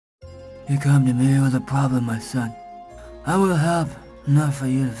You come to me with a problem, my son. I will help, enough for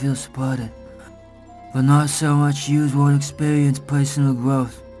you to feel supported, but not so much you won't experience personal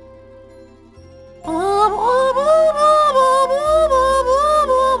growth.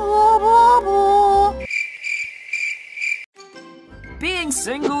 Being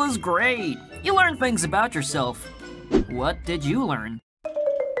single is great. You learn things about yourself. What did you learn?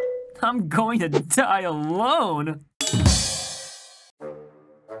 I'm going to die alone.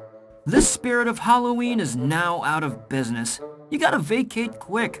 This spirit of Halloween is now out of business. You gotta vacate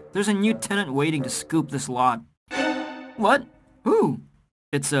quick. There's a new tenant waiting to scoop this lot. What? Who?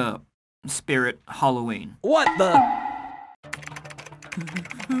 It's a spirit Halloween. What the?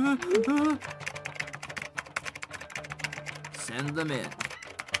 Send them in.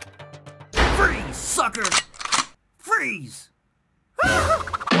 Freeze, sucker! Freeze!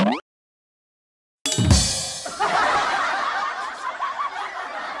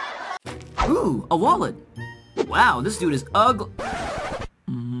 Ooh, a wallet. Wow, this dude is ugly.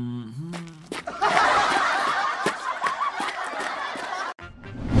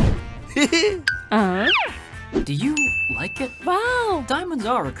 Do you like it? Wow! Diamonds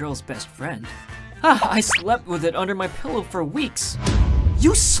are a girl's best friend. I slept with it under my pillow for weeks.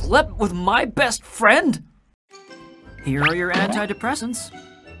 You slept with my best friend? Here are your antidepressants.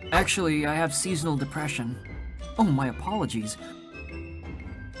 Actually, I have seasonal depression. Oh, my apologies.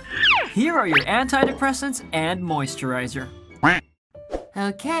 Here are your antidepressants and moisturizer.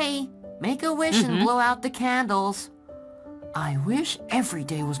 Okay, make a wish and blow out the candles. I wish every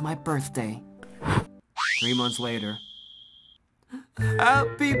day was my birthday. 3 months later.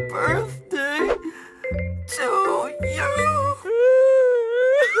 Happy birthday to you!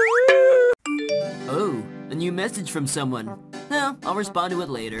 Oh, a new message from someone. No, I'll respond to it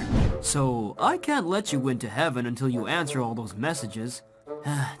later. So, I can't let you into heaven until you answer all those messages.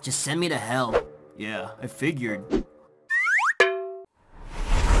 Just send me to hell. Yeah, I figured.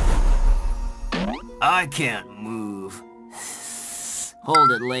 I can't move. Hold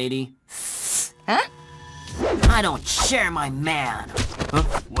it, lady. Huh? I don't share my man. Huh?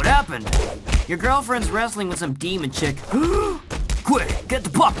 What happened? Your girlfriend's wrestling with some demon chick. Quick, get the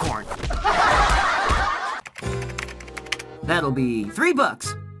popcorn. That'll be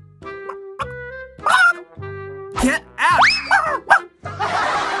 $3. Get out!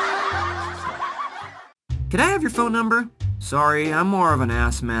 Can I have your phone number? Sorry, I'm more of an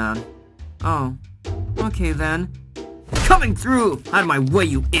ass man. Oh, okay then. Coming through! Out of my way,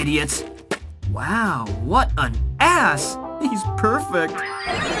 you idiots! Wow, what an ass! He's perfect.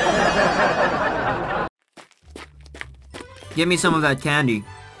 Give me some of that candy.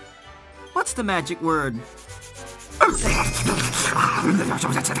 What's the magic word?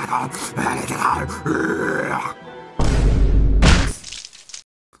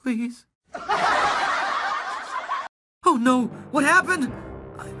 Please. Oh no, what happened?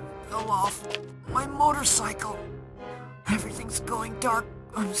 I fell off my motorcycle. Everything's going dark.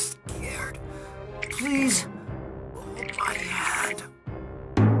 I'm scared. Please, hold my hand.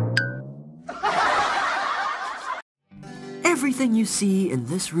 Everything you see in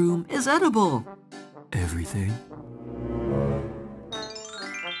this room is edible. Everything?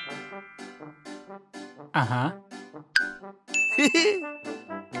 Uh-huh.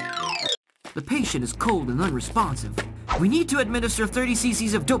 The patient is cold and unresponsive. We need to administer 30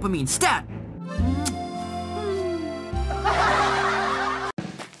 cc's of dopamine stat.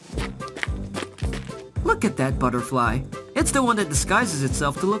 Look at that butterfly. It's the one that disguises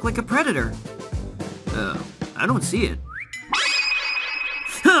itself to look like a predator. I don't see it.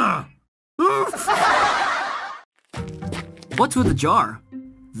 What's with the jar?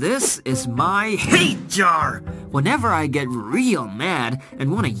 This is my hate jar! Whenever I get real mad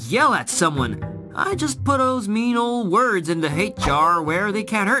and want to yell at someone, I just put those mean old words in the hate jar where they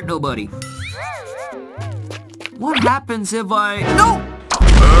can't hurt nobody. What happens if I... No!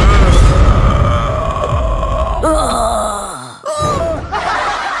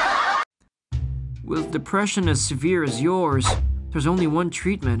 With depression as severe as yours, there's only one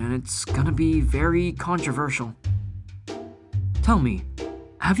treatment and it's gonna be very controversial. Tell me,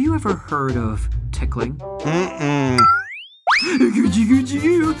 have you ever heard of tickling?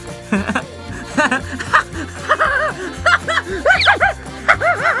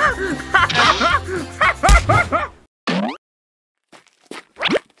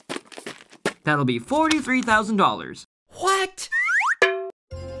 That'll be $43,000. What?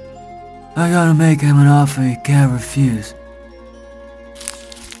 I gotta make him an offer he can't refuse.